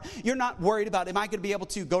most part, you're not worried about, am I going to be able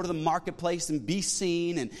to go to the marketplace and be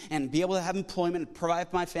seen and be able to have employment and provide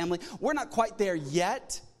for my family? We're not quite there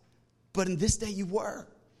yet. But in this day you were.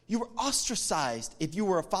 You were ostracized if you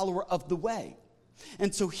were a follower of the way.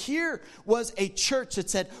 And so here was a church that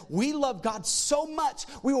said, we love God so much,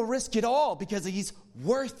 we will risk it all because he's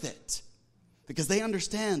worth it. Because they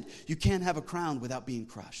understand you can't have a crown without being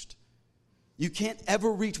crushed. You can't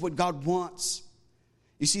ever reach what God wants.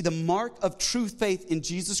 You see, the mark of true faith in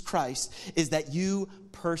Jesus Christ is that you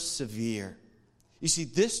persevere. You see,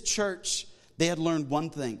 this church, they had learned one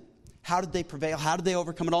thing. How did they prevail? How did they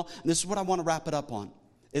overcome it all? And this is what I want to wrap it up on,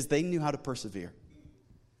 is they knew how to persevere.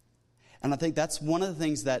 And I think that's one of the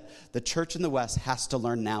things that the church in the West has to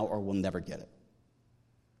learn now or will never get it.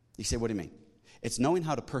 You say, what do you mean? It's knowing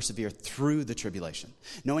how to persevere through the tribulation,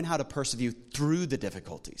 knowing how to persevere through the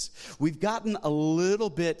difficulties. We've gotten a little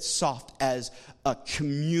bit soft as a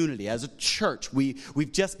community, as a church.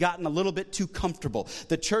 We've just gotten a little bit too comfortable.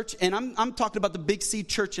 The church, and I'm talking about the Big C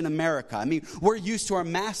church in America. I mean, we're used to our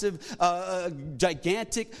massive,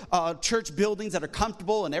 gigantic church buildings that are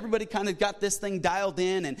comfortable, and everybody kind of got this thing dialed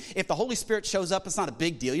in. And if the Holy Spirit shows up, it's not a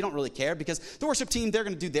big deal. You don't really care because the worship team, they're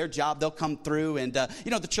going to do their job. They'll come through, and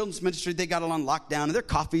the children's ministry, they got it on lockdown, and their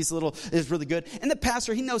coffee is really good. And the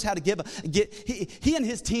pastor, he knows how to he and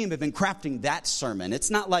his team have been crafting that sermon. It's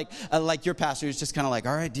not like your pastor who's just kind of like,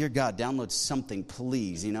 all right, dear God, download something,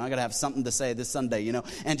 please. I got to have something to say this Sunday,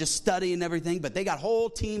 and just study and everything. But they got whole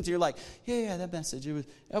teams, and you're like, yeah, that message,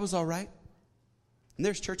 that was all right. And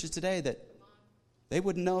there's churches today that they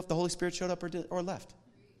wouldn't know if the Holy Spirit showed up or left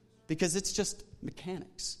because it's just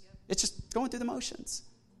mechanics. It's just going through the motions.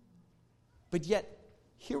 But yet,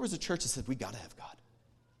 here was a church that said, we got to have God.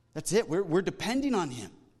 That's it. We're depending on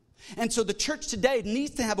him. And so the church today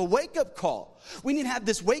needs to have a wake-up call. We need to have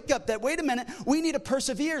this wake-up that, wait a minute, we need to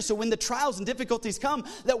persevere so when the trials and difficulties come,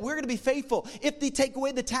 that we're going to be faithful. If they take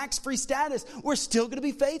away the tax-free status, we're still going to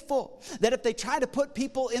be faithful. That if they try to put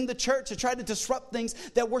people in the church to try to disrupt things,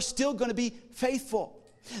 that we're still going to be faithful.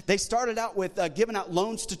 They started out with giving out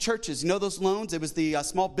loans to churches. You know those loans? It was the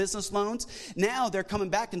small business loans. Now they're coming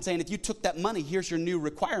back and saying, if you took that money, here's your new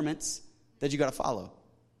requirements that you got to follow.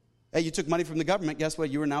 Hey, you took money from the government. Guess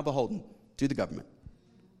what? You are now beholden to the government.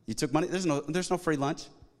 You took money. There's no free lunch.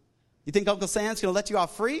 You think Uncle Sam's going to let you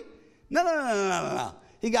off free? No.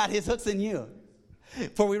 He got his hooks in you.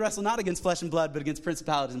 For we wrestle not against flesh and blood, but against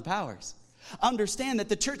principalities and powers. Understand that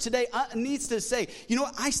the church today needs to say, you know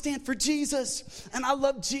what, I stand for Jesus, and I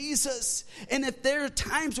love Jesus. And if there are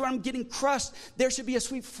times where I'm getting crushed, there should be a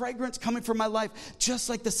sweet fragrance coming from my life, just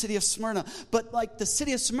like the city of Smyrna. But like the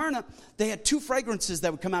city of Smyrna, they had two fragrances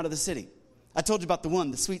that would come out of the city. I told you about the one,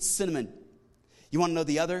 the sweet cinnamon. You want to know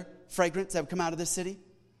the other fragrance that would come out of the city?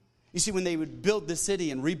 You see, when they would build the city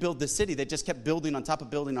and rebuild the city, they just kept building on top of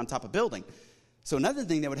building on top of building. So another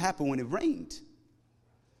thing that would happen when it rained,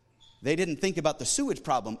 they didn't think about the sewage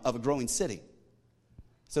problem of a growing city.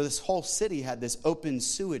 So this whole city had this open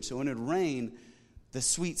sewage. So when it rained, the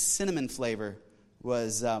sweet cinnamon flavor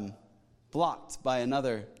was blocked by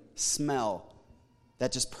another smell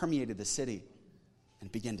that just permeated the city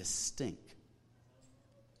and began to stink.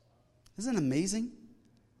 Isn't it amazing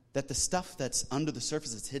that the stuff that's under the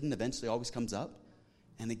surface that's hidden eventually always comes up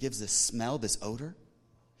and it gives this smell, this odor?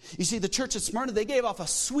 You see, the church of Smyrna, they gave off a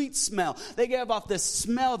sweet smell. They gave off this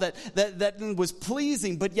smell that was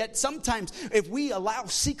pleasing. But yet sometimes if we allow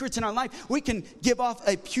secrets in our life, we can give off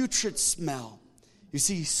a putrid smell. You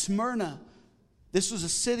see, Smyrna, this was a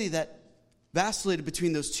city that vacillated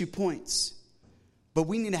between those 2 points. But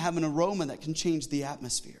we need to have an aroma that can change the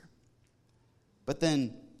atmosphere. But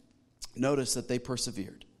then notice that they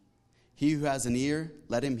persevered. He who has an ear,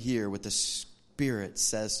 let him hear what the Spirit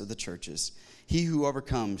says to the churches. He who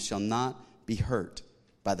overcomes shall not be hurt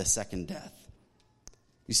by the second death.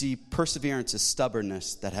 You see, perseverance is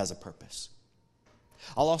stubbornness that has a purpose.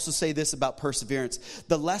 I'll also say this about perseverance.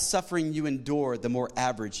 The less suffering you endure, the more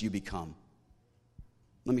average you become.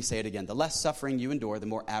 Let me say it again. The less suffering you endure, the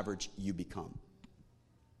more average you become.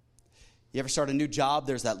 You ever start a new job,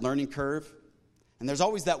 there's that learning curve. And there's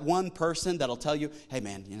always that one person that'll tell you, hey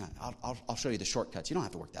man, I'll show you the shortcuts. You don't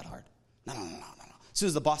have to work that hard. No. As soon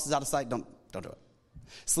as the boss is out of sight, don't do it.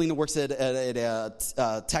 Selena works at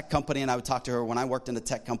a tech company, and I would talk to her when I worked in a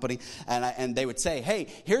tech company, and they would say, hey,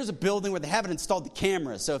 here's a building where they haven't installed the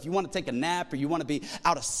cameras. So if you want to take a nap or you want to be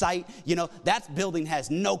out of sight, that building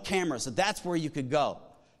has no cameras, so that's where you could go.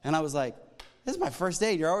 And I was like, this is my first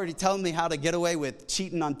day. You're already telling me how to get away with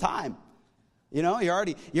cheating on time. You're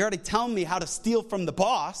already telling me how to steal from the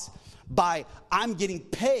boss by I'm getting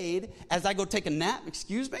paid as I go take a nap.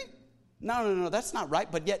 Excuse me? No, that's not right.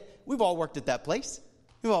 But yet, we've all worked at that place.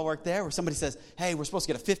 We've all worked there where somebody says, hey, we're supposed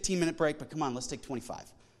to get a 15-minute break, but come on, let's take 25.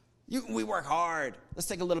 We work hard. Let's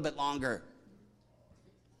take a little bit longer.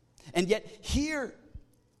 And yet, here,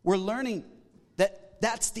 we're learning that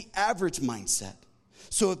that's the average mindset.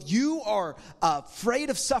 So if you are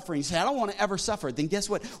afraid of suffering, you say, I don't want to ever suffer, then guess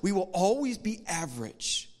what? We will always be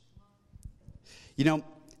average.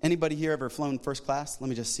 Anybody here ever flown first class? Let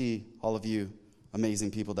me just see all of you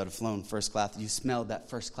amazing people that have flown first class. You smelled that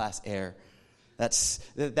first class air.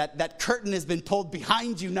 That curtain has been pulled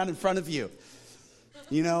behind you, not in front of you.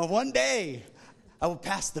 One day I will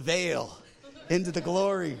pass the veil into the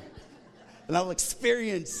glory, and I will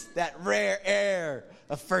experience that rare air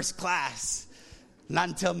of first class. Not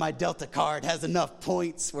until my Delta card has enough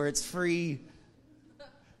points where it's free.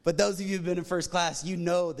 But those of you who've been in first class, you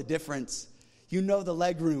know the difference. You know the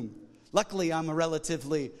leg room. Luckily, I'm a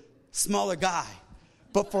relatively smaller guy.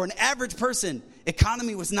 But for an average person,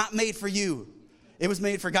 economy was not made for you. It was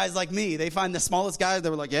made for guys like me. They find the smallest guy, they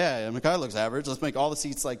were like, yeah, Micaiah looks average. Let's make all the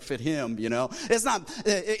seats like fit him, you know. It's not,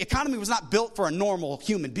 economy was not built for a normal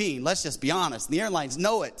human being. Let's just be honest. The airlines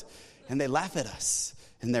know it. And they laugh at us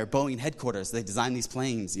in their Boeing headquarters. They design these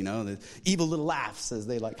planes, you know, the evil little laughs as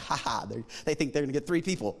they like, they think they're going to get 3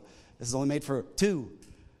 people. This is only made for 2.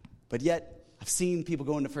 But yet, I've seen people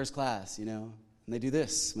go into first class, you know, and they do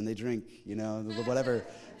this when they drink, you know, whatever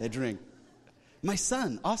they drink. My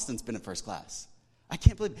son, Austin's been in first class. I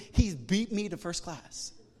can't believe he's beat me to first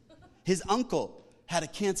class. His uncle had a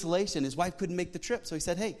cancellation. His wife couldn't make the trip. So he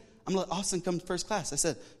said, hey, I'm going to let Austin come to first class. I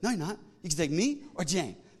said, no, you're not. You can take me or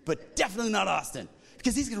Jane, but definitely not Austin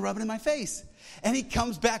because he's going to rub it in my face. And he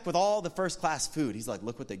comes back with all the first class food. He's like,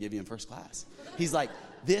 look what they give you in first class. He's like,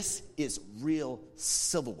 this is real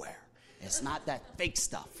silverware. It's not that fake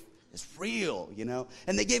stuff. It's real, you know.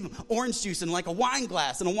 And they gave him orange juice in like a wine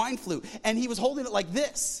glass and a wine flute. And he was holding it like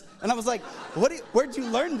this. And I was like, where'd you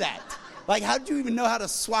learn that? Like, how'd you even know how to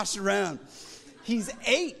swash around? He's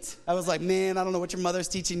 8. I was like, man, I don't know what your mother's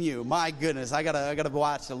teaching you. My goodness, I gotta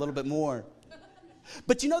watch a little bit more.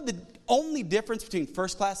 But you know, the only difference between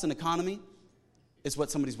first class and economy is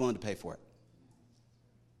what somebody's willing to pay for it.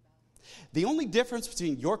 The only difference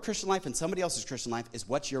between your Christian life and somebody else's Christian life is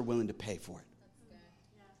what you're willing to pay for it.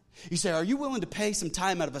 You say, are you willing to pay some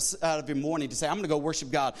time out of your morning to say, I'm going to go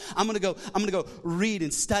worship God. I'm going to go read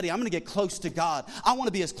and study. I'm going to get close to God. I want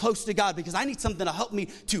to be as close to God because I need something to help me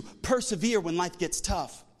to persevere when life gets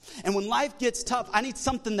tough. And when life gets tough, I need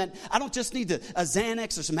something that I don't just need a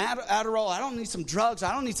Xanax or some Adderall. I don't need some drugs.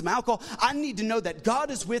 I don't need some alcohol. I need to know that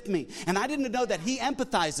God is with me. And I didn't know that he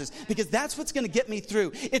empathizes because that's what's going to get me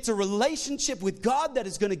through. It's a relationship with God that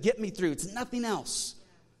is going to get me through. It's nothing else.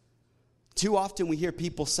 Too often we hear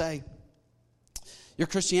people say, your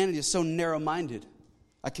Christianity is so narrow-minded.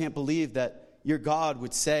 I can't believe that your God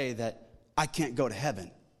would say that I can't go to heaven.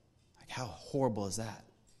 Like, how horrible is that?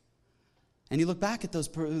 And you look back at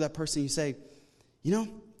that person and you say, you know,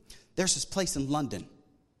 there's this place in London.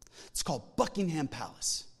 It's called Buckingham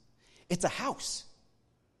Palace. It's a house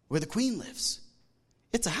where the Queen lives.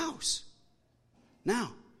 It's a house.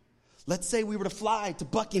 Now, let's say we were to fly to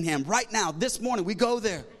Buckingham right now, this morning. We go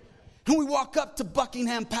there. And we walk up to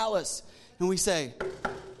Buckingham Palace and we say,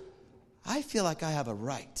 I feel like I have a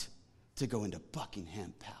right to go into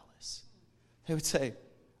Buckingham Palace. They would say,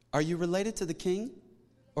 are you related to the king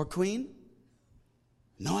or queen?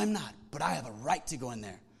 No, I'm not, but I have a right to go in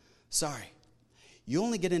there. Sorry. You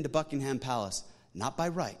only get into Buckingham Palace not by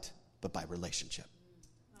right, but by relationship.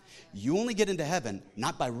 You only get into heaven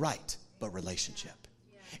not by right, but relationship.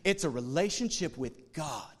 It's a relationship with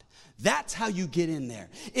God. That's how you get in there.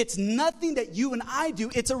 It's nothing that you and I do.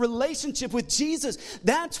 It's a relationship with Jesus.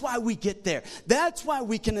 That's why we get there. That's why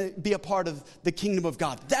we can be a part of the kingdom of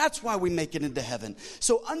God. That's why we make it into heaven.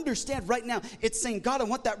 So understand right now, it's saying, God, I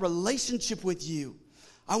want that relationship with you.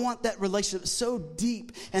 I want that relationship so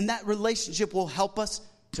deep, and that relationship will help us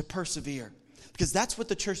to persevere. Because that's what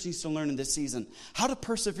the church needs to learn in this season. How to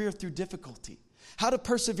persevere through difficulty. How to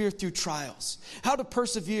persevere through trials. How to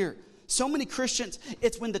persevere. So many Christians,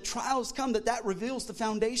 it's when the trials come that reveals the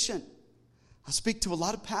foundation. I speak to a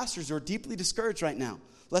lot of pastors who are deeply discouraged right now.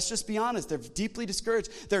 Let's just be honest. They're deeply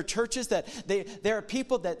discouraged. There are churches that there are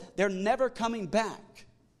people that they're never coming back.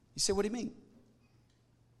 You say, what do you mean?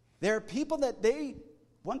 There are people that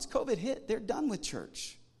once COVID hit, they're done with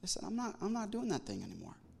church. They said, I'm not doing that thing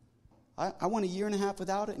anymore. I went a year and a half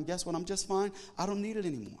without it, and guess what? I'm just fine. I don't need it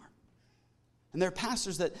anymore. And there are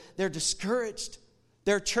pastors that they're discouraged.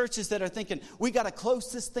 There are churches that are thinking, we got to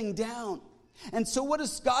close this thing down. And so what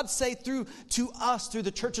does God say to us, through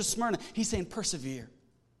the church of Smyrna? He's saying, persevere.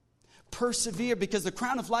 Persevere, because the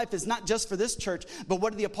crown of life is not just for this church, but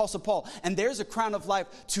what did the Apostle Paul? And there's a crown of life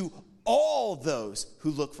to all those who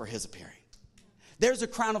look for his appearing. There's a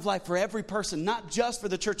crown of life for every person, not just for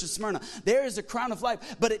the church of Smyrna. There is a crown of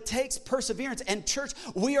life, but it takes perseverance. And church,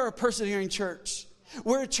 we are a persevering church.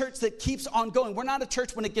 We're a church that keeps on going. We're not a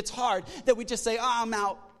church when it gets hard that we just say, I'm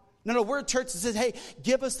out. No, we're a church that says, hey,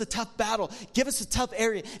 give us the tough battle. Give us a tough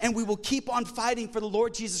area, and we will keep on fighting for the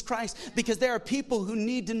Lord Jesus Christ, because there are people who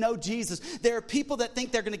need to know Jesus. There are people that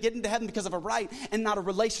think they're going to get into heaven because of a rite and not a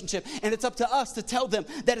relationship. And it's up to us to tell them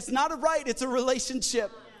that it's not a rite, it's a relationship.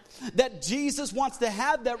 That Jesus wants to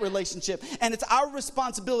have that relationship. And it's our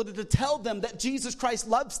responsibility to tell them that Jesus Christ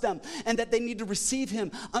loves them and that they need to receive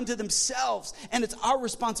him unto themselves. And it's our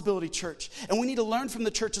responsibility, church. And we need to learn from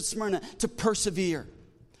the church of Smyrna to persevere.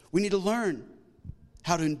 We need to learn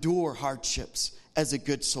how to endure hardships as a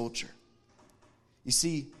good soldier. You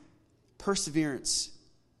see, perseverance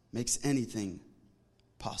makes anything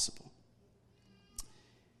possible.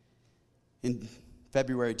 In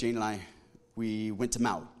February, Jane and I, we went to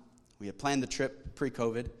Maui. We had planned the trip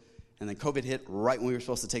pre-COVID, and then COVID hit right when we were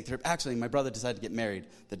supposed to take the trip. Actually, my brother decided to get married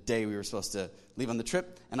the day we were supposed to leave on the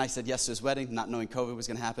trip, and I said yes to his wedding, not knowing COVID was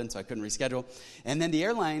going to happen, so I couldn't reschedule. And then the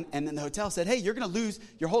airline and then the hotel said, hey, you're going to lose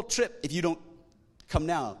your whole trip if you don't come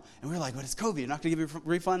now. And we were like, but it's COVID. You're not going to give you a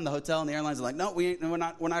refund? The hotel and the airlines are like, no, we're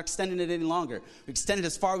not extending it any longer. We extended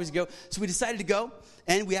as far as we go. So we decided to go,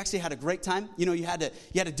 and we actually had a great time. You know, you had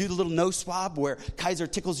to do the little nose swab where Kaiser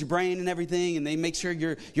tickles your brain and everything, and they make sure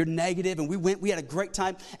you're negative. And we had a great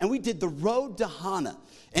time, and we did the road to Hana.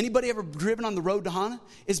 Anybody ever driven on the road to Hana?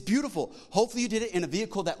 It's beautiful. Hopefully you did it in a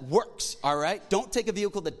vehicle that works, all right? Don't take a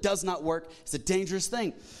vehicle that does not work. It's a dangerous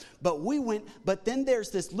thing. But we went, but then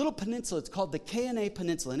there's this little peninsula. It's called the K&A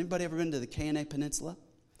Peninsula. Anybody ever been to the K&A Peninsula?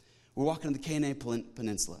 We're walking on the K&A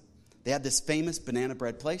Peninsula. They had this famous banana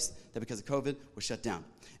bread place that because of COVID was shut down.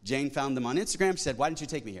 Jane found them on Instagram. She said, why didn't you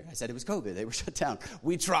take me here? I said, it was COVID. They were shut down.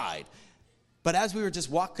 We tried. But as we were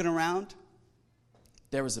just walking around,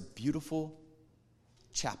 there was a beautiful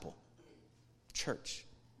chapel, church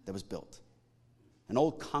that was built. An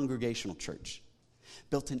old congregational church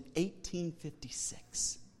built in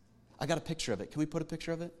 1856. I got a picture of it. Can we put a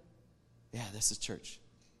picture of it? Yeah, this is church.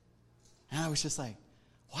 And I was just like,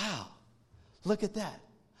 wow, look at that.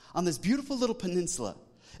 On this beautiful little peninsula.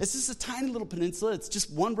 It's just a tiny little peninsula. It's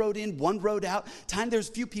just one road in, one road out. There's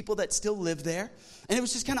a few people that still live there. And it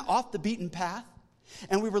was just kind of off the beaten path.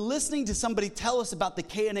 And we were listening to somebody tell us about the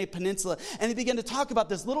K&A Peninsula. And he began to talk about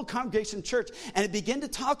this little congregation church. And it began to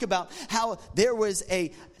talk about how there was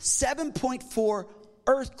a 7.4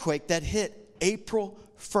 earthquake that hit April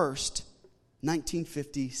 1st,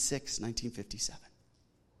 1956, 1957.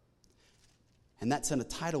 And that sent a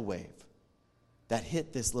tidal wave that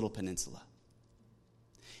hit this little peninsula.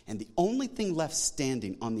 And the only thing left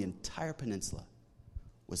standing on the entire peninsula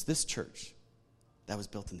was this church that was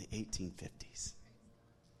built in the 1850s.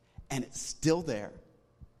 And it's still there.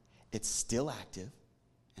 It's still active.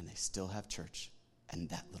 And they still have church in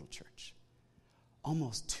that little church.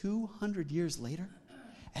 Almost 200 years later,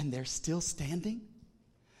 and they're still standing.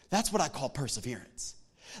 That's what I call perseverance.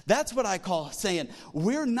 That's what I call saying,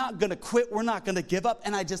 we're not going to quit. We're not going to give up.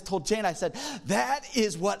 And I just told Jane, I said, that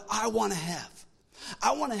is what I want to have.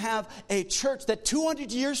 I want to have a church that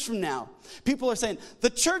 200 years from now, people are saying, the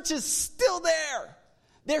church is still there.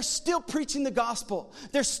 They're still preaching the gospel.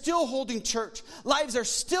 They're still holding church. Lives are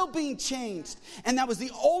still being changed. And that was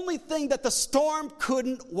the only thing that the storm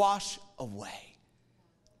couldn't wash away.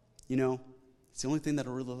 You know, it's the only thing that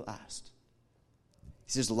will really last.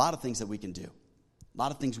 See, there's a lot of things that we can do. A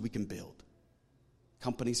lot of things we can build.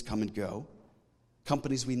 Companies come and go.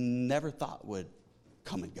 Companies we never thought would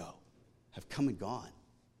come and go have come and gone.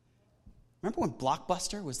 Remember when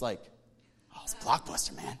Blockbuster was like, oh, it's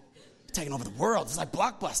Blockbuster, man. It's taking over the world. It's like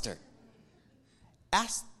Blockbuster.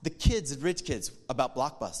 Ask the kids and rich kids about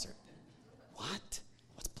Blockbuster. What?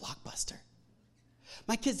 What's Blockbuster?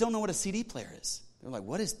 My kids don't know what a CD player is. They're like,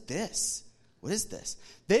 what is this? What is this?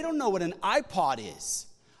 They don't know what an iPod is.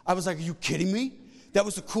 I was like, are you kidding me? That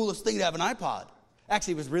was the coolest thing to have an iPod.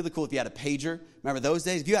 Actually, it was really cool if you had a pager. Remember those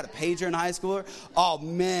days? If you had a pager in high school, oh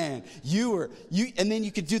man, and then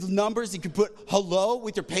you could do the numbers. You could put hello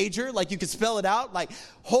with your pager, like you could spell it out. Like,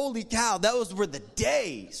 holy cow, those were the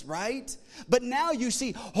days, right? But now you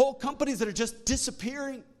see whole companies that are just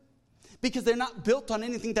disappearing because they're not built on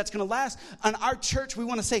anything that's going to last. On our church, we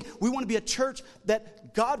want to say, we want to be a church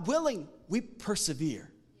that, God willing, we persevere.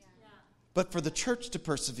 Yeah. But for the church to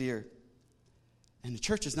persevere, and the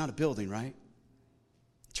church is not a building, right?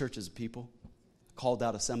 The church is a people, called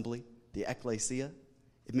out assembly, the ecclesia.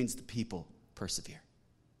 It means the people persevere.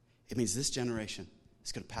 It means this generation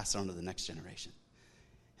is going to pass it on to the next generation.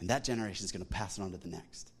 And that generation is going to pass it on to the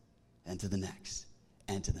next, and to the next,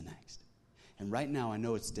 and to the next. And right now, I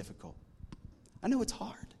know it's difficult. I know it's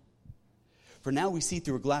hard. For now, we see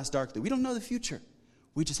through a glass darkly. We don't know the future.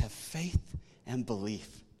 We just have faith and belief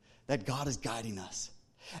that God is guiding us,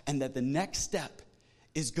 and that the next step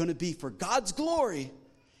is going to be for God's glory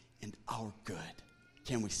and our good.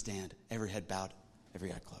 Can we stand? Every head bowed,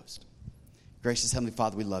 every eye closed. Gracious Heavenly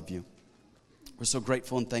Father, we love you. We're so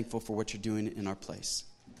grateful and thankful for what you're doing in our place.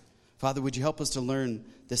 Father, would you help us to learn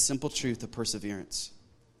this simple truth of perseverance?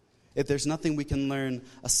 If there's nothing we can learn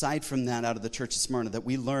aside from that out of the church of Smyrna, that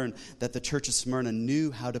we learn that the church of Smyrna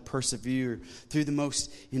knew how to persevere through the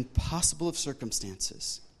most impossible of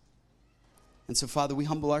circumstances. And so, Father, we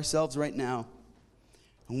humble ourselves right now.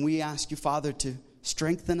 And we ask you, Father, to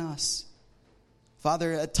Strengthen us.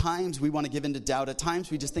 Father, at times we want to give in to doubt. At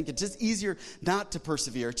times we just think it's just easier not to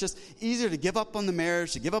persevere. It's just easier to give up on the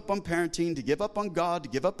marriage, to give up on parenting, to give up on God, to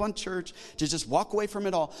give up on church, to just walk away from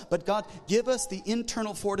it all. But God, give us the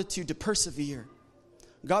internal fortitude to persevere.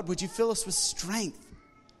 God, would you fill us with strength?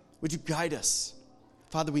 Would you guide us?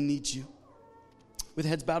 Father, we need you. With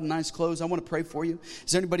heads bowed and eyes closed, I want to pray for you.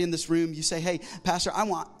 Is there anybody in this room, you say, hey, Pastor, I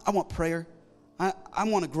want prayer. I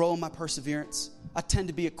want to grow in my perseverance. I tend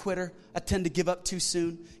to be a quitter. I tend to give up too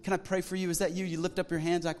soon. Can I pray for you? Is that you? You lift up your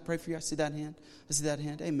hands. I can pray for you. I see that hand. I see that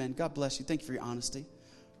hand. Amen. God bless you. Thank you for your honesty.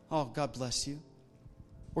 Oh, God bless you.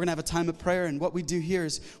 We're going to have a time of prayer, and what we do here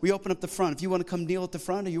is we open up the front. If you want to come kneel at the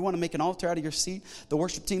front or you want to make an altar out of your seat, the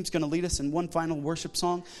worship team's going to lead us in one final worship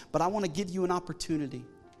song. But I want to give you an opportunity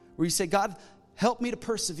where you say, God, help me to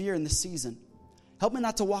persevere in this season. Help me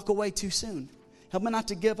not to walk away too soon. Help me not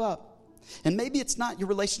to give up. And maybe it's not your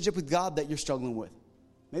relationship with God that you're struggling with.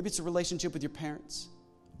 Maybe it's a relationship with your parents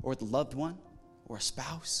or with a loved one or a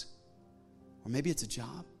spouse. Or maybe it's a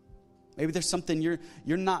job. Maybe there's something you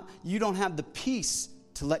don't have the peace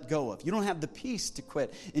to let go of. You don't have the peace to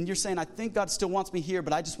quit. And you're saying, I think God still wants me here,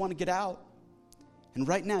 but I just want to get out. And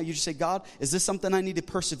right now you just say, God, is this something I need to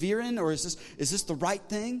persevere in, or is this the right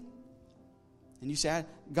thing? And you say,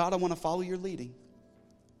 God, I want to follow your leading.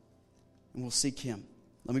 And we'll seek him.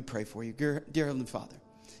 Let me pray for you. Dear Heavenly Father,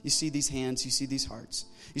 you see these hands, you see these hearts.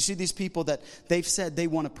 You see these people that they've said they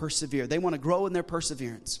want to persevere. They want to grow in their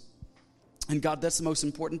perseverance. And God, that's the most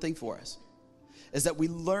important thing for us, is that we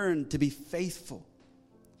learn to be faithful.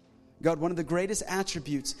 God, one of the greatest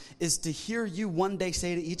attributes is to hear you one day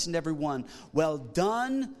say to each and every one, well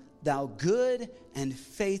done, thou good and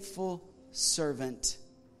faithful servant.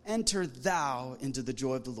 Enter thou into the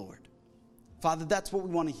joy of the Lord. Father, that's what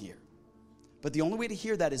we want to hear. But the only way to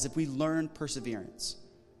hear that is if we learn perseverance.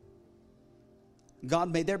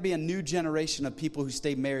 God, may there be a new generation of people who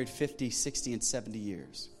stay married 50, 60, and 70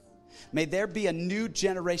 years. May there be a new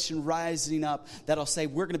generation rising up that'll say,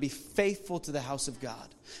 we're going to be faithful to the house of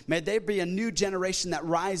God. May there be a new generation that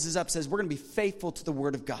rises up, says, we're going to be faithful to the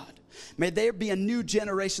word of God. May there be a new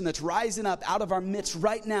generation that's rising up out of our midst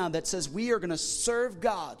right now that says we are going to serve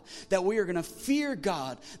God, that we are going to fear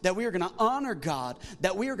God, that we are going to honor God,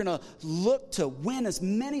 that we are going to look to win as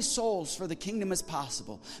many souls for the kingdom as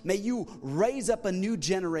possible. May you raise up a new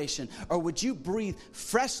generation, or would you breathe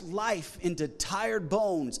fresh life into tired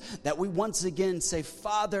bones that we once again say,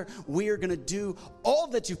 Father, we are going to do all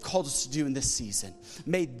that you've called us to do in this season.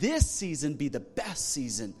 May this season be the best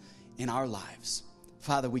season in our lives.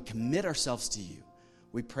 Father, we commit ourselves to you.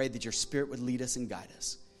 We pray that your Spirit would lead us and guide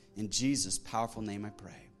us. In Jesus' powerful name I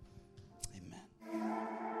pray. Amen.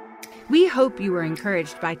 We hope you were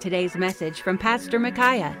encouraged by today's message from Pastor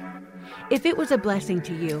Micaiah. If it was a blessing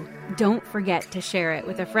to you, don't forget to share it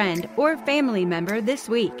with a friend or family member this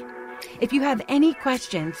week. If you have any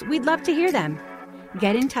questions, we'd love to hear them.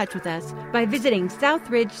 Get in touch with us by visiting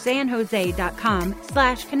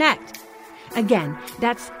southridgesanjose.com/connect. Again,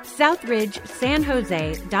 that's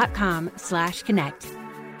southridgesanjose.com/connect.